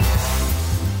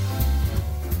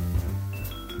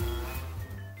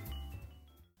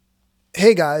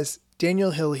Hey guys,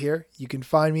 Daniel Hill here. You can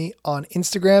find me on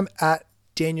Instagram at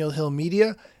Daniel Hill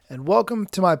Media, and welcome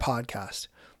to my podcast.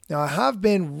 Now, I have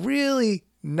been really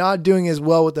not doing as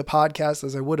well with the podcast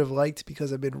as I would have liked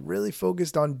because I've been really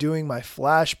focused on doing my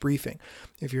flash briefing.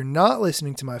 If you're not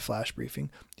listening to my flash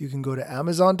briefing, you can go to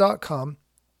Amazon.com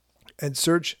and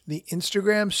search the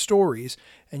Instagram stories,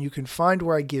 and you can find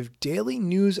where I give daily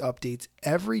news updates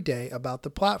every day about the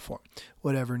platform.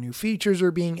 Whatever new features are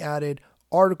being added,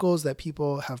 articles that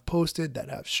people have posted that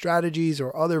have strategies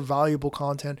or other valuable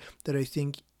content that I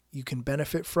think you can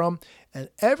benefit from. And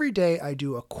every day I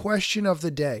do a question of the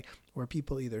day where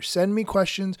people either send me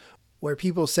questions, where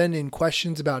people send in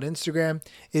questions about Instagram.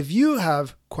 If you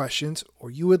have questions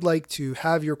or you would like to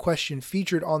have your question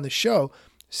featured on the show,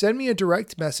 send me a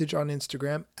direct message on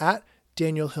Instagram at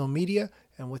Daniel Hill Media.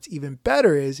 And what's even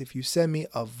better is if you send me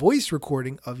a voice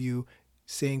recording of you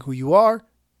saying who you are,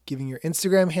 giving your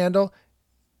Instagram handle,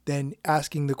 then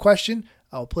asking the question.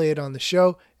 I'll play it on the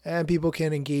show and people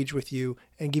can engage with you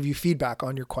and give you feedback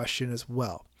on your question as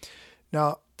well.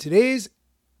 Now, today's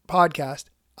podcast,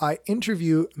 I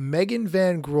interview Megan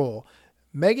Van Groll.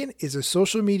 Megan is a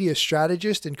social media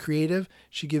strategist and creative.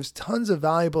 She gives tons of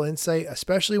valuable insight,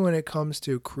 especially when it comes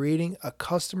to creating a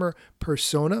customer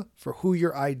persona for who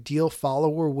your ideal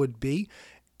follower would be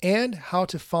and how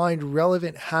to find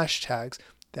relevant hashtags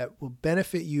that will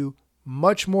benefit you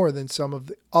much more than some of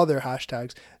the other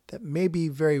hashtags that may be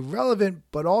very relevant,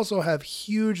 but also have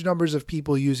huge numbers of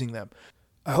people using them.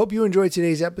 I hope you enjoyed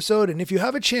today's episode. And if you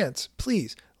have a chance,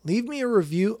 please leave me a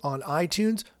review on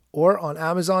iTunes or on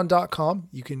Amazon.com.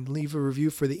 You can leave a review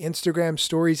for the Instagram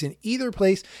stories in either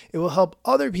place. It will help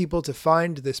other people to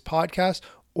find this podcast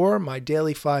or my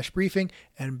daily flash briefing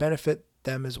and benefit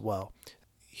them as well.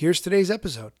 Here's today's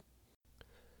episode.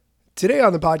 Today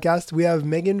on the podcast, we have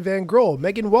Megan Van Groll.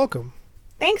 Megan, welcome.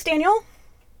 Thanks, Daniel.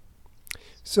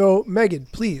 So, Megan,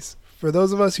 please, for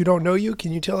those of us who don't know you,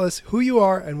 can you tell us who you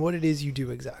are and what it is you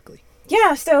do exactly?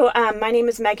 Yeah, so my name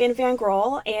is Megan Van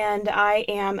Groll, and I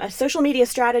am a social media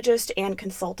strategist and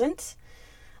consultant.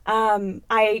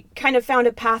 I kind of found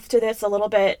a path to this a little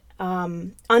bit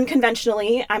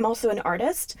unconventionally. I'm also an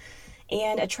artist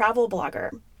and a travel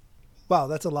blogger. Wow,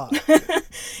 that's a lot.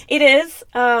 It is.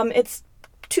 It's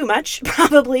too much,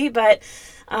 probably, but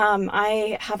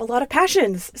I have a lot of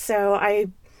passions, so I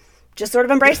just sort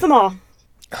of embrace them all.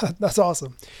 That's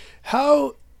awesome.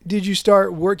 How did you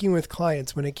start working with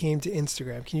clients when it came to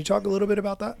Instagram? Can you talk a little bit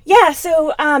about that? Yeah,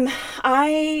 so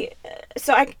I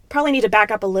probably need to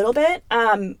back up a little bit.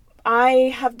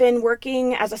 I have been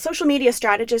working as a social media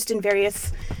strategist in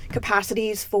various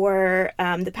capacities for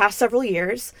the past several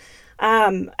years.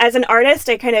 As an artist,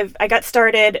 I got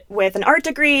started with an art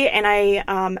degree, and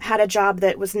I had a job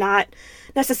that was not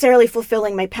necessarily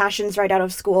fulfilling my passions right out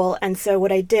of school. And so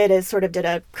what I did is sort of did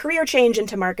a career change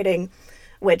into marketing,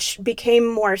 which became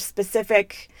more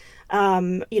specific,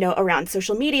 around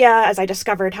social media as I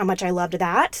discovered how much I loved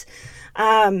that.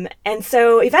 And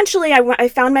so eventually I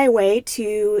found my way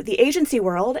to the agency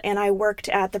world, and I worked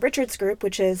at the Richards Group,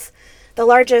 which is the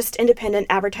largest independent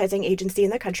advertising agency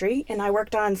in the country. And I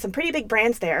worked on some pretty big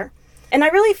brands there. And I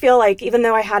really feel like even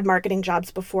though I had marketing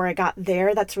jobs before I got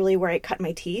there, that's really where I cut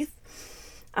my teeth.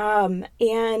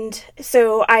 And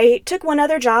so I took one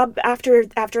other job after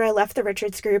I left the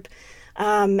Richards Group.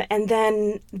 And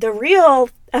then the real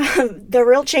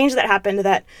change that happened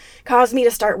that caused me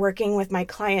to start working with my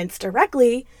clients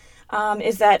directly,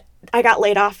 is that I got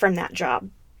laid off from that job,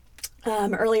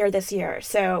 earlier this year.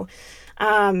 So,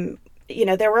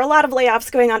 there were a lot of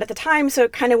layoffs going on at the time, so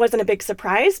it kind of wasn't a big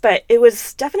surprise, but it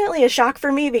was definitely a shock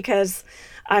for me because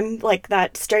I'm like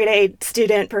that straight A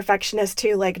student perfectionist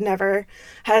who like never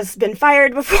has been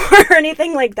fired before or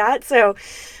anything like that. So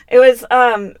it was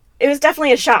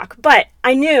definitely a shock, but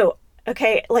I knew,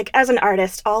 okay, like as an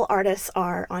artist, all artists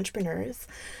are entrepreneurs.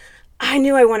 I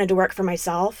knew I wanted to work for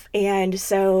myself. And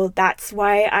so that's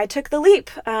why I took the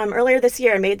leap earlier this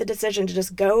year and made the decision to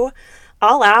just go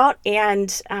all out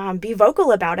and be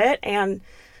vocal about it. And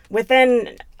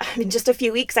within just a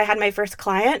few weeks, I had my first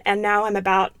client, and now I'm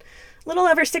about a little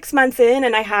over 6 months in,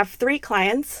 and I have 3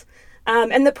 clients.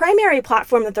 And the primary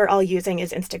platform that they're all using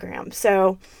is Instagram.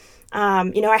 So,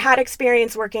 I had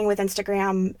experience working with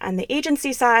Instagram on the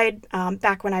agency side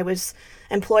back when I was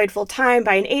employed full-time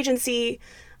by an agency.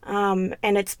 And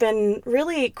it's been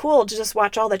really cool to just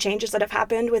watch all the changes that have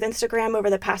happened with Instagram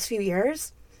over the past few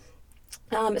years.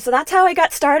 So that's how I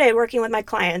got started working with my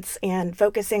clients and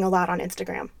focusing a lot on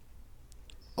Instagram.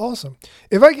 Awesome.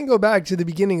 If I can go back to the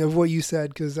beginning of what you said,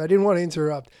 because I didn't want to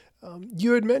interrupt.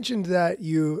 You had mentioned that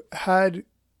you had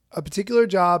a particular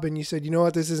job and you said, you know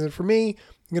what, this isn't for me.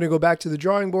 I'm going to go back to the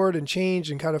drawing board and change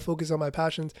and kind of focus on my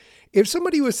passions. If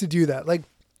somebody was to do that, like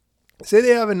say they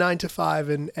have a 9 to 5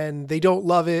 and they don't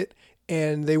love it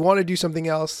and they want to do something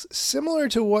else similar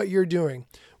to what you're doing,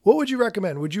 what would you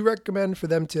recommend? Would you recommend for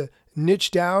them to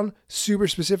niche down super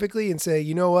specifically and say,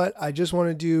 you know what, I just want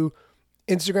to do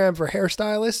Instagram for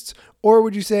hairstylists? Or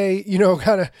would you say,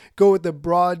 kind of go with the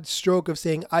broad stroke of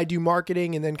saying, I do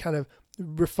marketing, and then kind of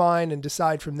refine and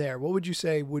decide from there? What would you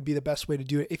say would be the best way to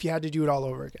do it if you had to do it all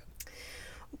over again?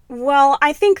 Well,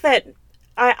 I think that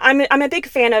I'm a big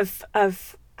fan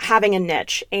of having a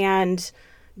niche and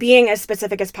being as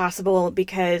specific as possible,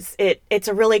 because it's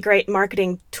a really great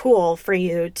marketing tool for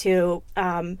you to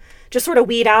just sort of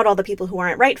weed out all the people who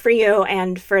aren't right for you,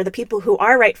 and for the people who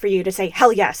are right for you to say,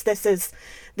 hell yes, this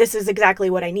is exactly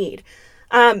what I need.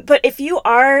 But if you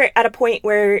are at a point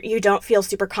where you don't feel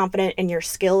super confident in your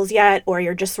skills yet, or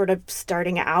you're just sort of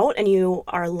starting out and you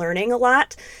are learning a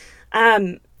lot,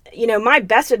 my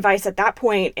best advice at that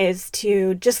point is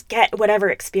to just get whatever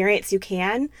experience you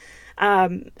can.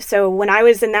 So when I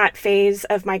was in that phase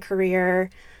of my career,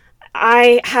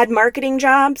 I had marketing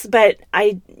jobs, but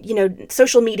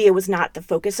social media was not the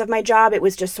focus of my job. It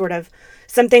was just sort of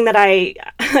something that I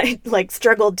like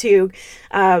struggled to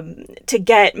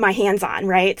get my hands on.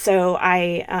 Right. So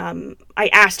I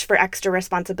asked for extra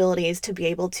responsibilities to be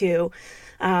able to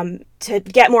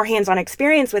get more hands-on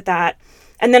experience with that.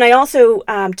 And then I also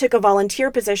took a volunteer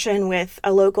position with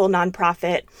a local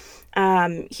nonprofit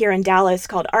here in Dallas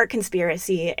called Art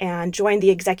Conspiracy, and joined the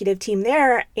executive team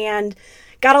there and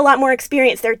got a lot more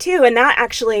experience there too. And that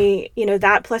actually,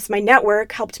 that plus my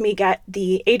network helped me get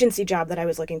the agency job that I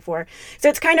was looking for. So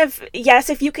it's kind of, yes,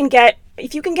 if you can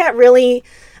really,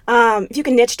 if you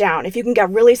can niche down, if you can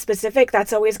get really specific,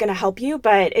 that's always going to help you,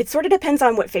 but it sort of depends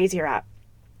on what phase you're at.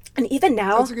 And even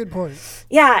now, that's a good point.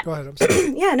 Yeah. Go ahead. I'm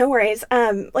sorry. Yeah, no worries.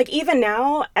 Like even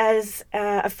now as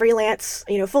a freelance,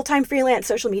 full-time freelance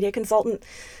social media consultant,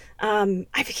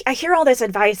 I hear all this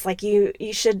advice, like you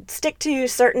should stick to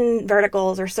certain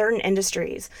verticals or certain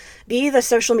industries, be the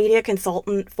social media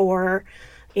consultant for,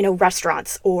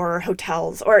 restaurants or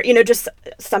hotels or, just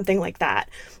something like that.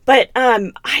 But,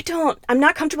 I'm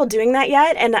not comfortable doing that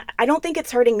yet. And I don't think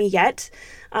it's hurting me yet.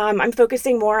 I'm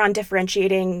focusing more on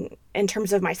differentiating in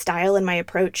terms of my style and my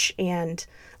approach, and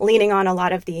leaning on a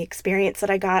lot of the experience that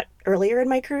I got earlier in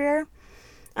my career.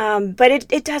 But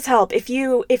it does help if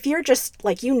you're just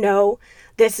like,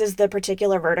 this is the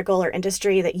particular vertical or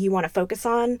industry that you want to focus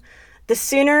on. The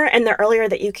sooner and the earlier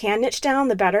that you can niche down,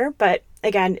 the better. But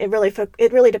again, it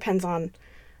really depends on,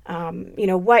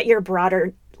 what your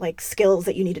broader like skills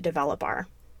that you need to develop are.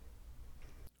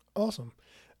 Awesome.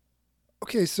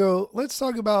 Okay, so let's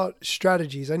talk about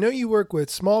strategies. I know you work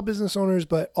with small business owners,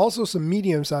 but also some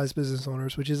medium-sized business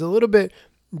owners, which is a little bit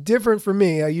different for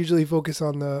me. I usually focus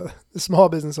on the small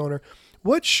business owner.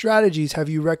 What strategies have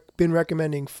you been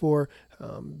recommending for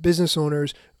business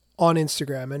owners on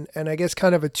Instagram? And I guess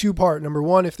kind of a two-part. Number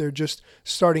one, if they're just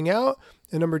starting out,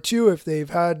 and number two, if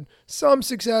they've had some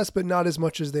success, but not as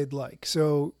much as they'd like.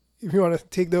 So if you want to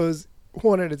take those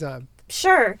one at a time.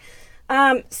 Sure.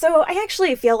 So I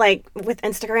actually feel like with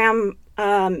Instagram,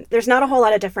 there's not a whole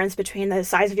lot of difference between the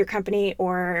size of your company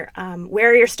or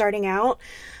where you're starting out.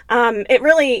 It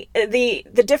really,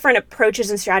 the different approaches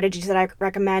and strategies that I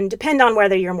recommend depend on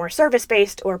whether you're more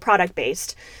service-based or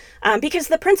product-based. Because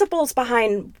the principles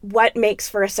behind what makes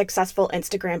for a successful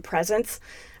Instagram presence,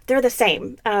 they're the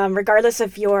same, regardless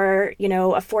if you're,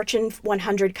 a Fortune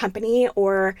 100 company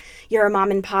or you're a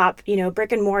mom and pop,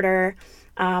 brick and mortar,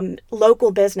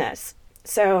 local business.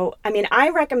 So, I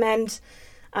recommend,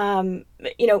 kind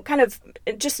of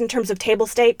just in terms of table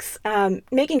stakes,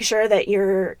 making sure that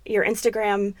your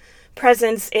Instagram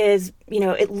presence is,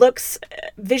 it looks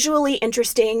visually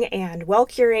interesting and well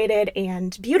curated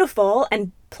and beautiful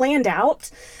and planned out.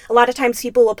 A lot of times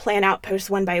people will plan out posts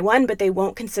one by one, but they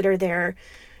won't consider their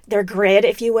grid,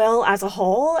 if you will, as a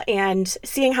whole, and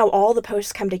seeing how all the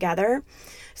posts come together.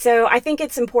 So I think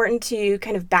it's important to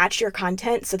kind of batch your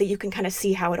content so that you can kind of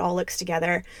see how it all looks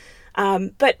together.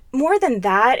 But more than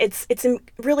that, it's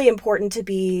really important to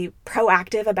be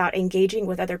proactive about engaging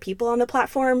with other people on the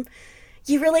platform.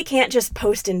 You really can't just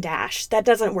post and dash. That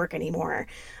doesn't work anymore.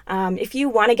 If you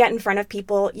want to get in front of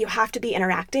people, you have to be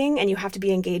interacting and you have to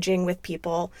be engaging with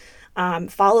people,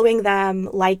 following them,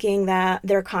 liking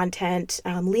their content,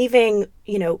 leaving,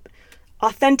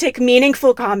 authentic,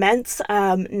 meaningful comments,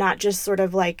 not just sort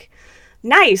of like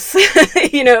nice,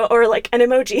 or like an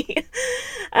emoji,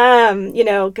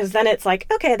 because then it's like,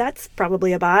 okay, that's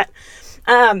probably a bot.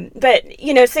 But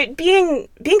so being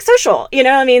social,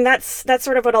 I mean, that's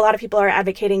sort of what a lot of people are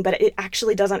advocating, but it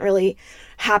actually doesn't really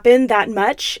happen that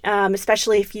much,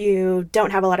 especially if you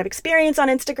don't have a lot of experience on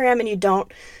Instagram and you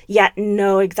don't yet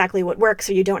know exactly what works,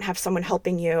 or you don't have someone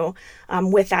helping you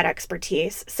with that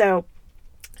expertise. So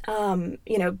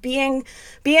being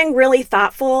really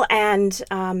thoughtful and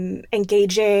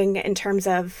engaging in terms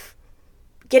of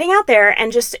getting out there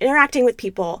and just interacting with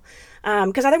people.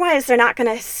 Because otherwise they're not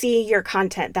going to see your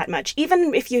content that much.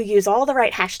 Even if you use all the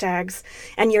right hashtags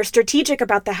and you're strategic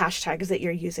about the hashtags that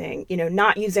you're using,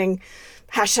 not using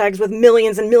hashtags with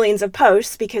millions and millions of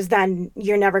posts, because then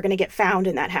you're never going to get found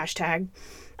in that hashtag.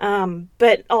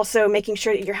 But also making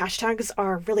sure that your hashtags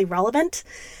are really relevant,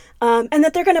 and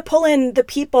that they're going to pull in the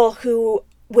people who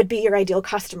would be your ideal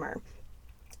customer.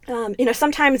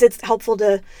 Sometimes it's helpful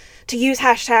to use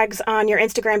hashtags on your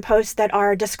Instagram posts that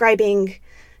are describing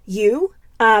you,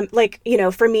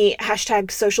 for me,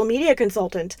 hashtag social media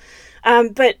consultant.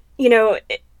 But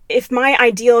if my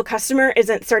ideal customer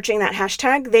isn't searching that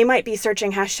hashtag, they might be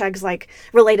searching hashtags like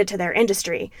related to their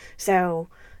industry. So,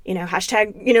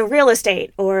 hashtag, real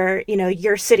estate, or,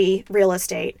 your city real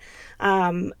estate,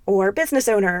 or business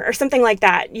owner or something like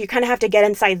that. You kind of have to get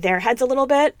inside their heads a little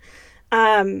bit,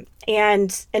 and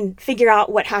figure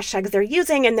out what hashtags they're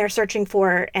using and they're searching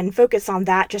for, and focus on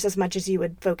that just as much as you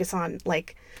would focus on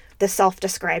like the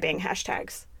self-describing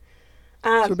hashtags.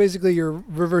 So basically you're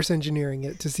reverse engineering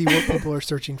it to see what people are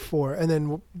searching for, and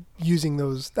then using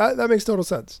those. That makes total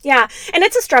sense. Yeah. And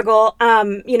it's a struggle,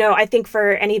 I think,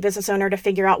 for any business owner to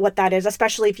figure out what that is,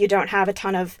 especially if you don't have a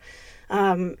ton of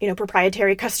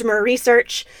proprietary customer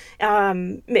research.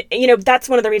 That's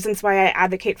one of the reasons why I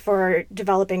advocate for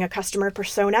developing a customer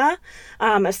persona,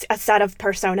 a set of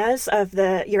personas of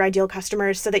your ideal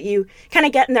customers, so that you kind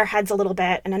of get in their heads a little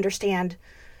bit and understand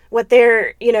what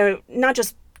their, not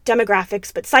just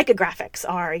demographics, but psychographics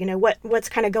are, what's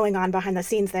kind of going on behind the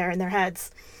scenes there in their heads.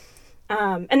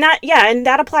 And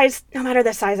that applies no matter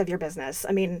the size of your business.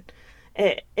 I mean,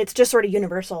 it's just sort of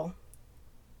universal.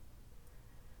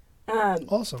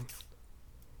 Awesome.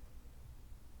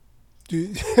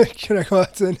 Can I go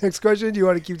on to the next question? Do you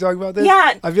want to keep talking about this?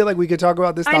 Yeah. I feel like we could talk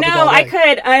about this topic I know, all day. I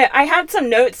could. I had some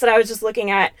notes that I was just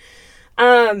looking at.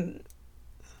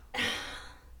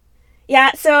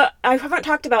 Yeah, so I haven't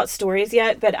talked about stories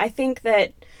yet, but I think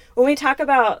that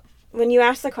when you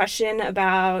ask the question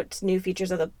about new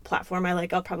features of the platform,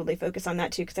 I'll probably focus on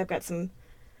that too, because I've got some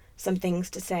things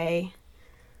to say.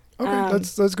 Okay,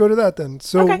 let's go to that then.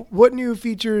 So okay. What new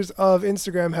features of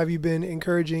Instagram have you been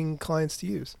encouraging clients to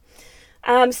use?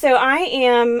 So I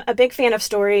am a big fan of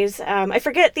stories. I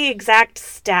forget the exact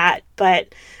stat,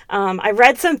 but I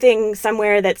read something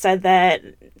somewhere that said that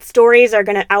stories are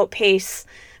going to outpace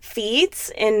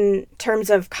feeds in terms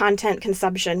of content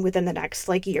consumption within the next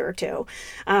year or two.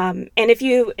 And if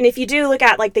you do look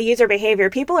at the user behavior,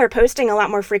 people are posting a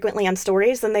lot more frequently on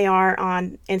stories than they are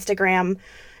on Instagram,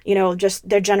 just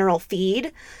their general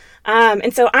feed.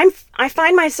 And so I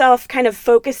find myself kind of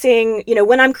focusing,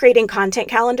 when I'm creating content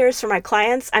calendars for my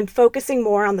clients, I'm focusing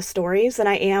more on the stories than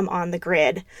I am on the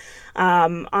grid,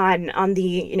 on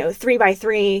the,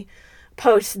 3x3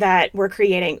 posts that we're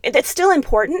creating. It's still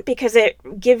important because it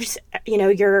gives,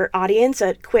 your audience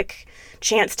a quick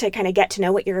chance to kind of get to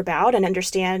know what you're about and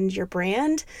understand your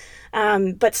brand.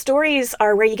 But stories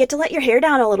are where you get to let your hair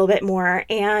down a little bit more,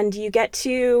 and you get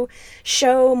to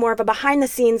show more of a behind the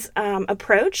scenes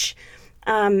approach.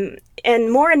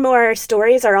 And more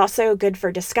stories are also good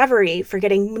for discovery, for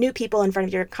getting new people in front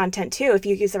of your content too, if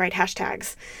you use the right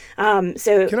hashtags.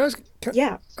 Can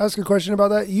I ask a question about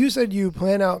that? You said you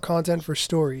plan out content for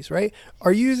stories, right?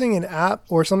 Are you using an app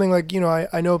or something like,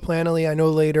 I know Planoly, I know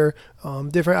Later,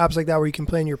 different apps like that where you can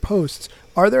plan your posts.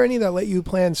 Are there any that let you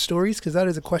plan stories? Because that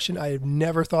is a question I have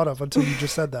never thought of until you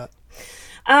just said that.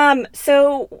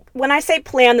 So when I say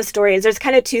plan the stories, there's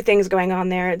kind of two things going on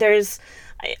there.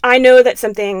 I know that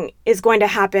something is going to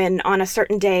happen on a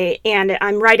certain day, and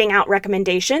I'm writing out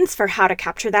recommendations for how to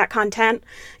capture that content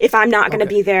if I'm not going to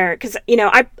be there. Because,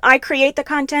 I create the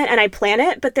content and I plan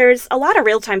it, but there's a lot of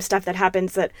real-time stuff that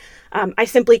happens that I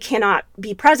simply cannot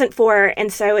be present for.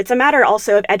 And so it's a matter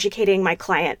also of educating my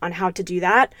client on how to do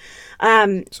that.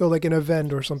 So like an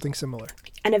event or something similar.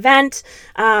 An event.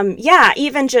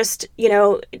 Even just,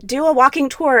 do a walking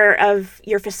tour of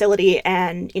your facility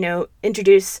and,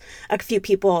 introduce a few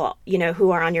people,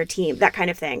 who are on your team, that kind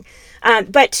of thing.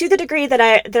 But to the degree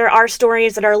that there are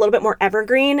stories that are a little bit more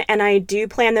evergreen, and I do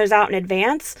plan those out in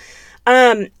advance,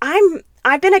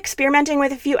 I've been experimenting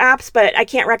with a few apps, but I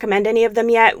can't recommend any of them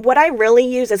yet. What I really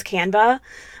use is Canva.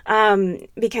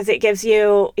 because it gives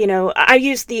you, I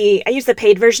use the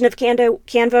paid version of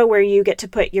Canva where you get to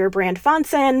put your brand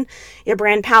fonts in, your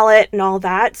brand palette, and all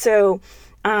that. So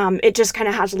it just kind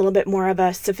of has a little bit more of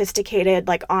a sophisticated,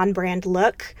 like on-brand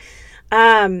look.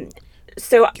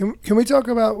 So can we talk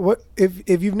about what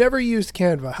if you've never used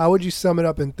Canva, how would you sum it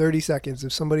up in 30 seconds?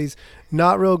 If somebody's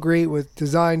not real great with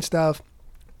design stuff,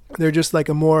 they're just like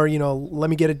a more, let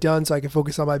me get it done so I can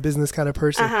focus on my business kind of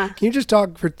person. Can you just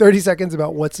talk for 30 seconds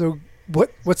about what's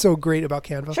so great about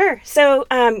Canva? Sure. So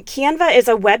Canva is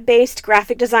a web-based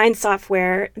graphic design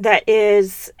software that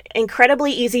is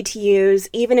incredibly easy to use,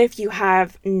 even if you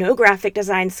have no graphic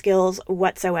design skills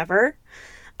whatsoever.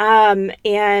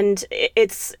 And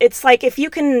it's like if you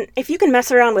can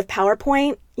mess around with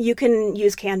PowerPoint, you can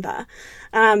use Canva.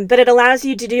 But it allows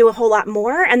you to do a whole lot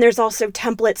more. And there's also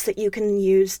templates that you can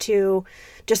use to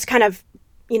just kind of,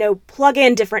 plug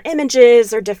in different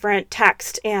images or different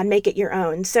text and make it your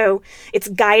own. So it's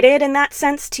guided in that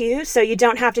sense too. So you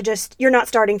don't have to you're not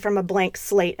starting from a blank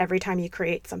slate every time you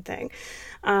create something.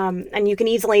 And you can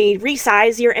easily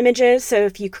resize your images. So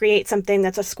if you create something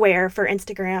that's a square for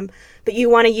Instagram, but you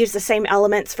want to use the same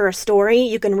elements for a story,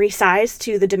 you can resize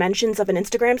to the dimensions of an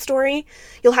Instagram story.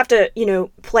 You'll have to,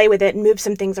 play with it and move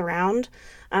some things around.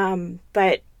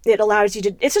 But it allows you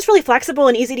to, it's just really flexible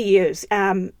and easy to use.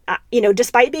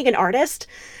 Despite being an artist,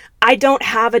 I don't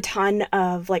have a ton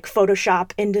of like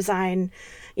Photoshop, InDesign,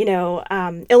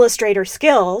 Illustrator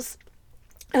skills.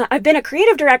 I've been a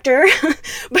creative director,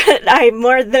 but I'm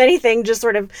more than anything just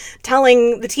sort of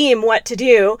telling the team what to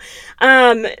do.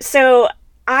 So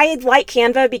I like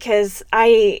Canva because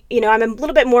I'm a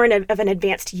little bit more of an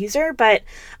advanced user, but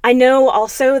I know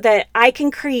also that I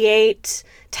can create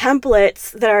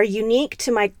templates that are unique to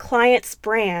my clients'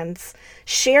 brands,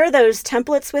 share those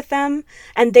templates with them,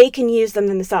 and they can use them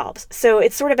themselves. So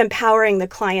it's sort of empowering the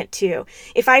client too.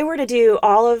 If I were to do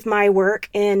all of my work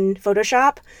in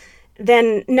Photoshop,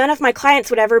 then none of my clients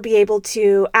would ever be able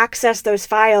to access those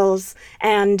files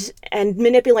and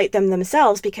manipulate them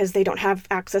themselves because they don't have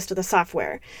access to the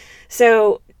software.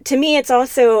 So to me, it's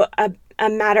also a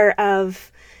matter of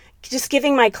just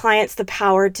giving my clients the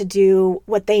power to do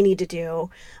what they need to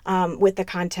do with the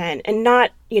content and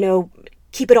not,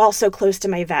 keep it all so close to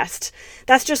my vest.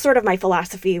 That's just sort of my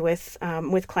philosophy with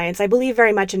clients. I believe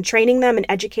very much in training them and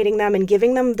educating them and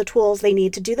giving them the tools they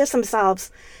need to do this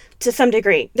themselves to some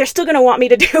degree. They're still going to want me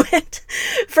to do it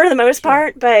for the most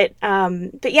part, but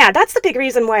yeah, that's the big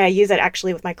reason why I use it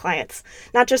actually with my clients.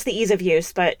 Not just the ease of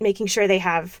use, but making sure they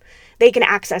can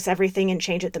access everything and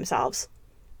change it themselves.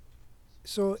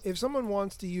 So if someone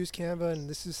wants to use Canva and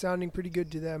this is sounding pretty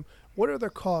good to them, what are the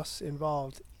costs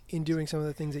involved in doing some of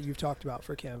the things that you've talked about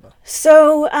for Canva?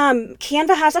 So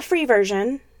Canva has a free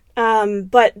version.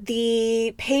 But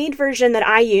the paid version that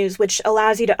I use, which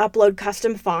allows you to upload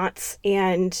custom fonts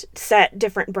and set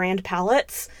different brand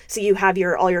palettes, so you have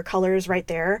all your colors right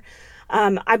there,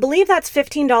 I believe that's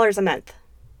 $15 a month.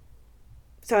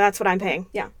 So that's what I'm paying.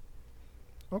 Yeah.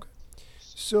 Okay.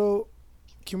 So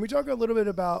can we talk a little bit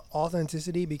about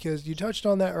authenticity? Because you touched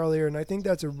on that earlier, and I think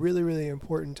that's a really, really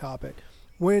important topic.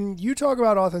 When you talk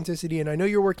about authenticity, and I know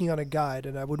you're working on a guide,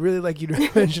 and I would really like you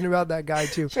to mention about that guide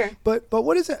too. Sure. But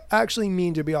what does it actually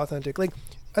mean to be authentic? Like,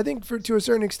 I think to a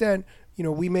certain extent,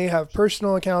 we may have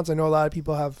personal accounts. I know a lot of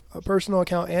people have a personal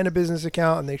account and a business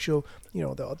account, and they show,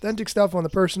 the authentic stuff on the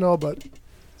personal, but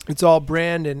it's all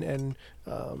brand and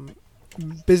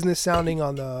business sounding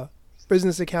on the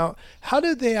business account. How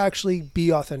do they actually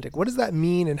be authentic? What does that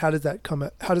mean, and how does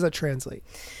that translate?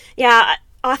 Yeah.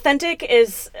 Authentic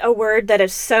is a word that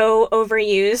is so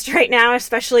overused right now,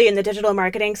 especially in the digital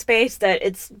marketing space, that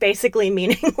it's basically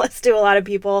meaningless to a lot of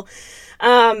people.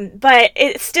 But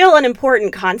it's still an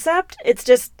important concept. It's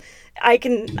just, I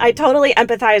totally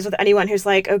empathize with anyone who's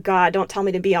like, oh God, don't tell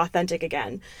me to be authentic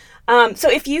again.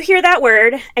 So if you hear that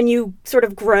word and you sort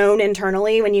of groan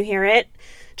internally when you hear it,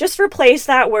 just replace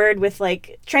that word with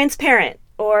like transparent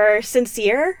or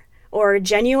sincere or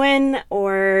genuine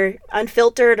or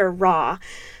unfiltered or raw.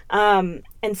 And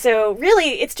so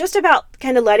really it's just about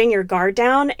kind of letting your guard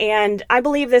down. And I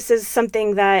believe this is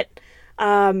something that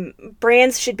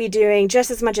brands should be doing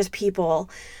just as much as people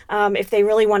if they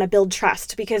really want to build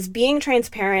trust, because being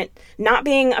transparent, not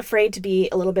being afraid to be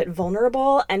a little bit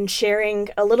vulnerable and sharing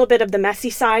a little bit of the messy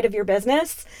side of your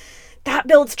business, that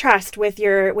builds trust with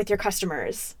your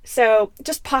customers. So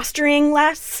just posturing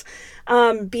less,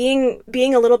 being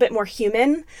a little bit more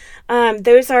human.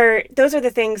 Those are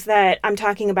the things that I'm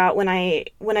talking about when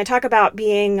I talk about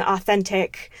being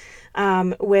authentic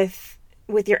with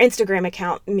your Instagram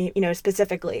account,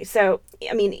 specifically. So,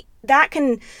 I mean, that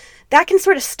can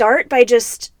sort of start by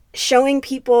just showing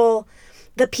people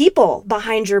the people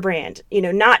behind your brand,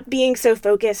 not being so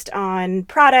focused on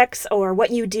products or what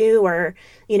you do or,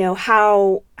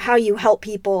 how you help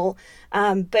people,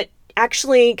 but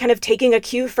actually kind of taking a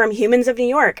cue from Humans of New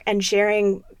York and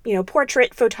sharing,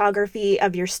 portrait photography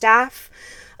of your staff,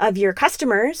 of your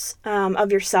customers,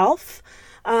 of yourself,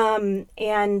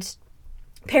 and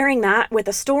pairing that with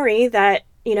a story that,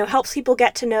 helps people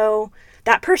get to know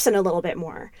that person a little bit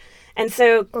more. And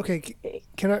so, okay,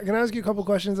 can I ask you a couple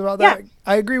questions about that? Yeah.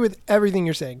 I agree with everything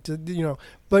you're saying.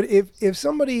 But if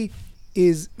somebody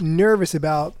is nervous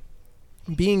about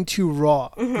being too raw,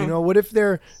 what if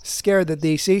they're scared that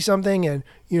they say something and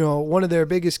one of their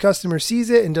biggest customers sees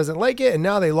it and doesn't like it, and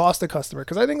now they lost a customer?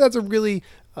 Because I think that's a really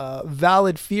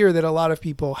valid fear that a lot of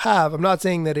people have. I'm not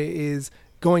saying that it is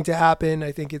going to happen.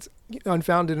 I think it's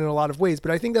unfounded in a lot of ways, but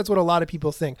I think that's what a lot of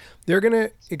people think. They're going to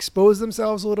expose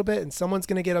themselves a little bit and someone's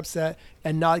going to get upset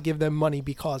and not give them money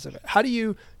because of it. How do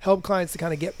you help clients to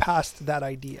kind of get past that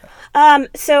idea?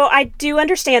 So I do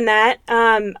understand that.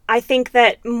 I think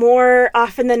that more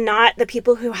often than not, the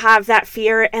people who have that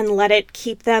fear and let it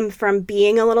keep them from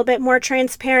being a little bit more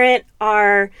transparent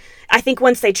are, I think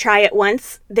once they try it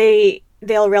once,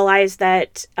 they'll realize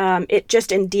that it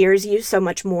just endears you so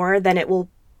much more than it will,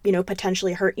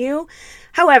 potentially hurt you.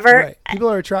 However, right. People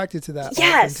are attracted to that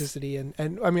authenticity,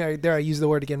 and I mean, I use the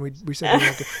word again. We said we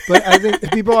won't do, but I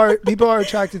think people are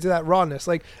attracted to that rawness.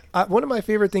 Like one of my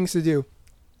favorite things to do,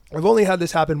 I've only had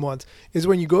this happen once, is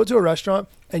when you go to a restaurant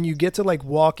and you get to like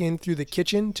walk in through the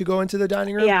kitchen to go into the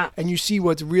dining room, and you see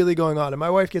what's really going on. And my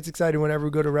wife gets excited whenever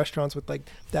we go to restaurants with like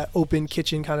that open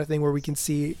kitchen kind of thing where we can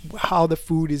see how the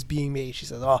food is being made. She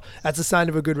says, "Oh, that's a sign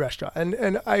of a good restaurant."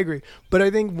 And I agree. But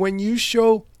I think when you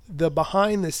show the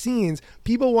behind the scenes,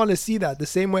 people want to see that the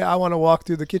same way I want to walk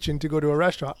through the kitchen to go to a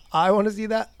restaurant. I want to see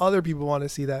that. Other people want to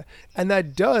see that. And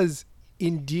that does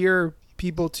endear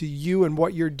people to you and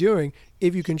what you're doing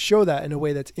if you can show that in a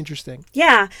way that's interesting.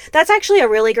 Yeah, that's actually a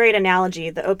really great analogy,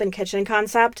 the open kitchen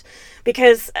concept,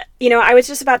 because, I was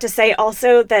just about to say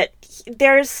also that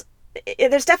there's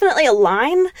definitely a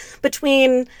line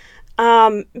between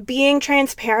being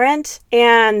transparent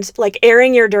and like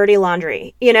airing your dirty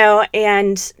laundry,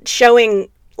 and showing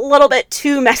a little bit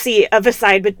too messy of a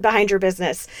side behind your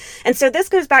business. And so this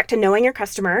goes back to knowing your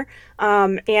customer,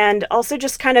 and also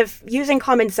just kind of using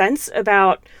common sense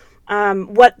about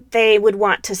what they would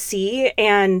want to see.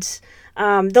 And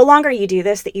the longer you do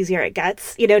this, the easier it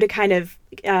gets, to kind of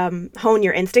hone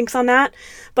your instincts on that.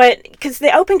 But because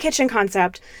the open kitchen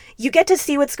concept, you get to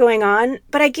see what's going on,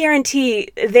 but I guarantee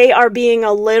they are being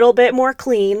a little bit more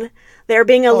clean. They're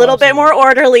being a little bit more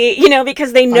orderly,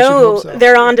 because they know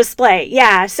they're on display.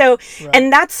 Yeah. So, right.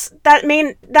 And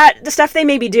the stuff they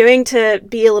may be doing to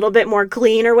be a little bit more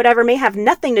clean or whatever may have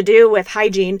nothing to do with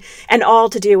hygiene and all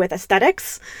to do with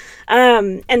aesthetics.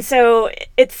 And so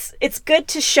it's good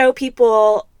to show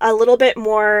people a little bit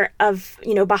more of,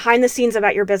 behind the scenes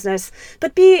about your business,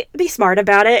 but be smart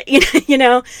about it,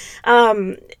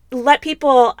 let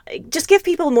people, just give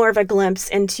people more of a glimpse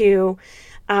into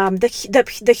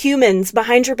the humans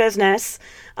behind your business,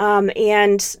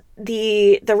 and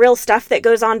the real stuff that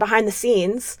goes on behind the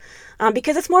scenes,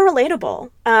 because it's more relatable.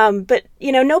 But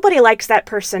nobody likes that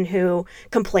person who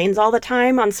complains all the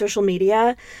time on social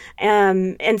media,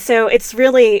 and so it's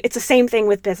the same thing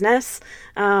with business.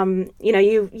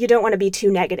 You don't want to be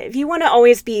too negative. You want to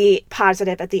always be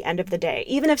positive at the end of the day,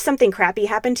 even if something crappy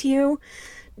happened to you.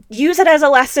 Use it as a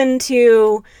lesson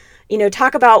to,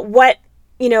 talk about what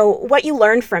you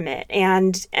learned from it,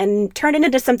 and turn it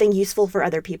into something useful for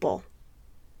other people.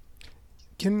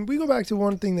 Can we go back to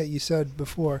one thing that you said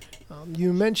before?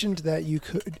 You mentioned that you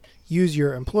could use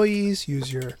your employees,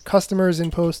 use your customers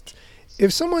in posts.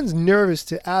 If someone's nervous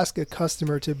to ask a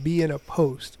customer to be in a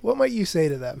post, what might you say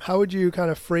to them? How would you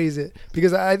kind of phrase it?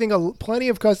 Because I think plenty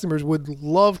of customers would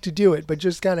love to do it, but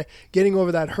just kind of getting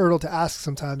over that hurdle to ask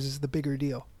sometimes is the bigger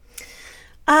deal.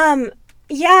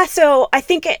 Yeah, so I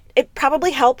think it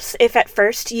probably helps if at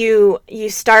first you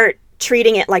start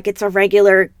treating it like it's a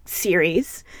regular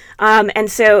series.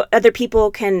 And so other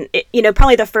people can,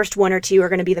 probably the first one or two are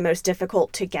going to be the most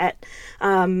difficult to get.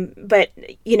 But,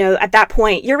 at that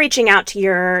point, you're reaching out to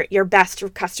your best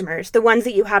customers, the ones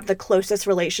that you have the closest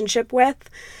relationship with,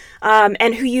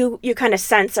 and who you kind of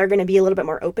sense are going to be a little bit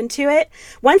more open to it.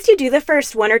 Once you do the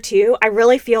first one or two, I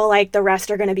really feel like the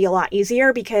rest are going to be a lot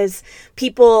easier because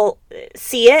people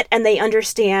see it and they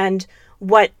understand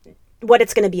what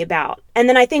it's going to be about. And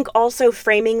then I think also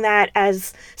framing that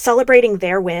as celebrating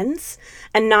their wins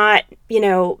and not,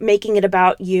 making it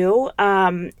about you,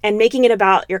 and making it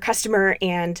about your customer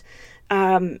and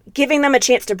giving them a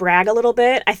chance to brag a little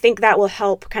bit, I think that will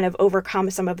help kind of overcome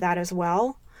some of that as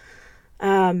well.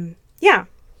 Yeah.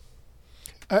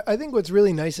 I think what's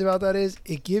really nice about that is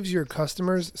it gives your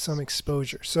customers some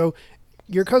exposure. So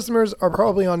your customers are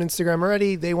probably on Instagram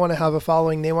already. They want to have a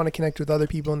following. They want to connect with other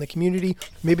people in the community.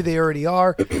 Maybe they already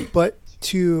are. But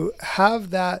to have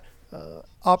that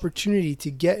opportunity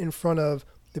to get in front of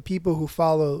the people who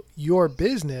follow your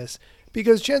business,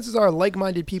 because chances are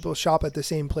like-minded people shop at the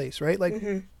same place, right? Like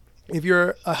if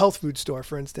you're a health food store,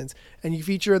 for instance, and you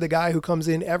feature the guy who comes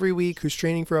in every week who's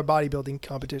training for a bodybuilding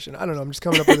competition. I don't know. I'm just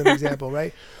coming up with an example,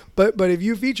 right? But if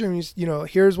you feature him, you know,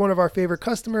 here's one of our favorite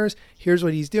customers. Here's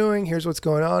what he's doing. Here's what's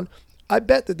going on. I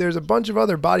bet that there's a bunch of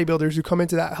other bodybuilders who come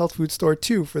into that health food store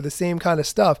too for the same kind of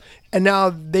stuff. And now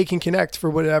they can connect for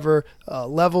whatever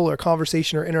level or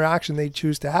conversation or interaction they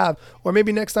choose to have. Or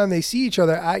maybe next time they see each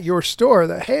other at your store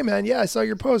that, hey man, yeah, I saw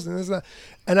your post and this and that.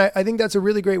 And I think that's a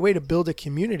really great way to build a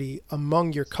community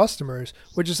among your customers,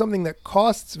 which is something that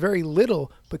costs very little,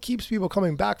 but keeps people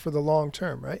coming back for the long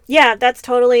term, right? Yeah, that's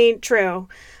totally true.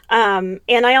 And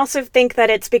I also think that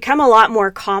it's become a lot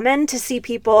more common to see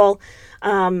people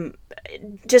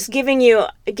just giving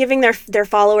their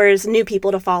followers new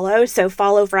people to follow. So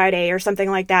Follow Friday or something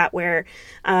like that, where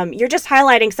you're just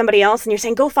highlighting somebody else and you're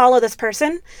saying, go follow this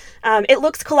person. It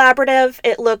looks collaborative.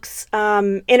 It looks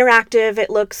interactive.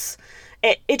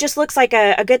 It just looks like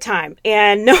a good time.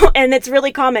 And it's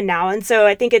really common now. And so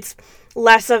I think it's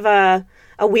less of a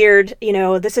weird,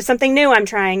 this is something new I'm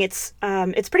trying. It's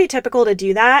pretty typical to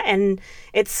do that. And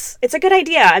it's a good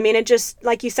idea. I mean, it just,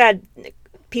 like you said,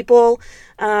 people,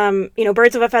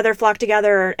 birds of a feather flock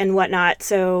together and whatnot.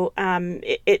 So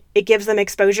it gives them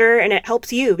exposure and it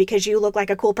helps you because you look like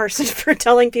a cool person for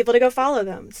telling people to go follow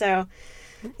them. So,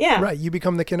 yeah. Right. You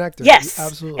become the connector. Yes,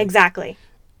 absolutely. Exactly.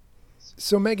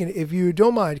 So Megan, if you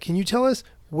don't mind, can you tell us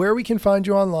where we can find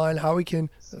you online, how we can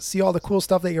see all the cool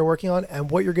stuff that you're working on and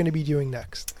what you're going to be doing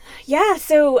next? Yeah,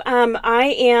 so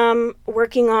I am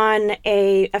working on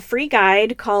a free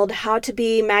guide called How to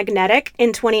Be Magnetic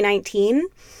in 2019.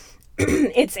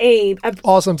 It's a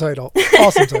awesome title.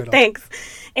 Awesome title. Thanks.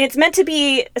 It's meant to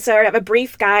be sort of a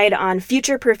brief guide on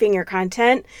future-proofing your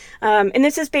content. And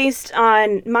this is based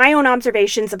on my own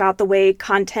observations about the way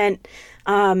content,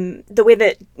 the way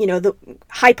that, the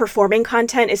high-performing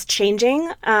content is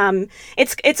changing.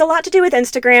 It's a lot to do with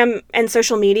Instagram and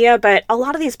social media, but a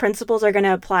lot of these principles are going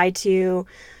to apply to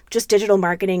just digital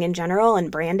marketing in general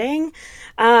and branding.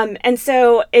 And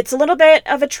so it's a little bit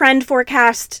of a trend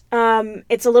forecast.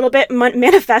 It's a little bit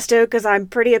manifesto because I'm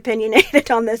pretty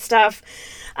opinionated on this stuff.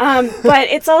 But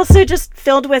it's also just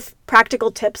filled with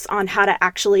practical tips on how to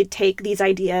actually take these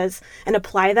ideas and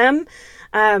apply them.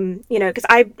 Because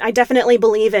I definitely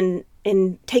believe in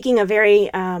taking a very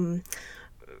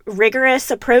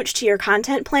rigorous approach to your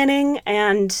content planning.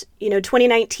 And,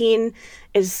 2019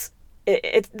 is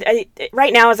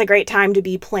right now is a great time to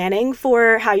be planning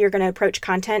for how you're going to approach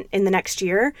content in the next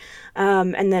year,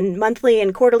 and then monthly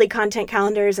and quarterly content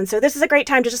calendars. And so this is a great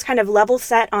time to just kind of level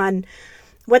set on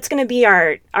what's going to be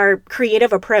our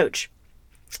creative approach.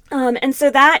 And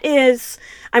so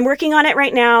I'm working on it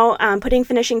right now, putting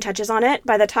finishing touches on it.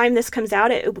 By the time this comes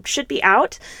out, it should be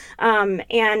out.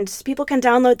 And people can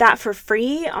download that for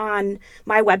free on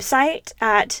my website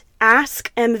at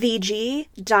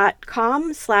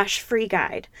askmvg.com/free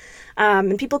guide.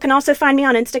 And people can also find me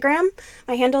on Instagram.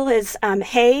 My handle is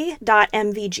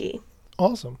hey.mvg.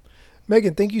 Awesome.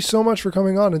 Megan, thank you so much for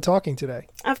coming on and talking today.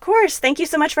 Of course. Thank you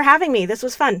so much for having me. This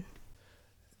was fun.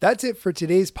 That's it for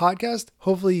today's podcast.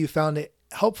 Hopefully you found it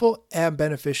helpful and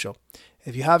beneficial.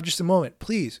 If you have just a moment,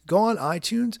 please go on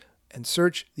iTunes and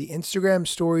search the Instagram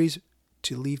stories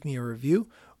to leave me a review.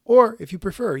 Or if you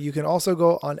prefer, you can also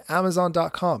go on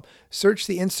Amazon.com, search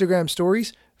the Instagram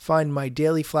stories, find my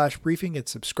daily flash briefing and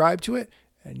subscribe to it,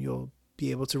 and you'll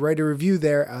be able to write a review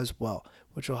there as well,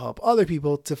 which will help other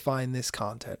people to find this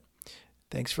content.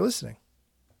 Thanks for listening.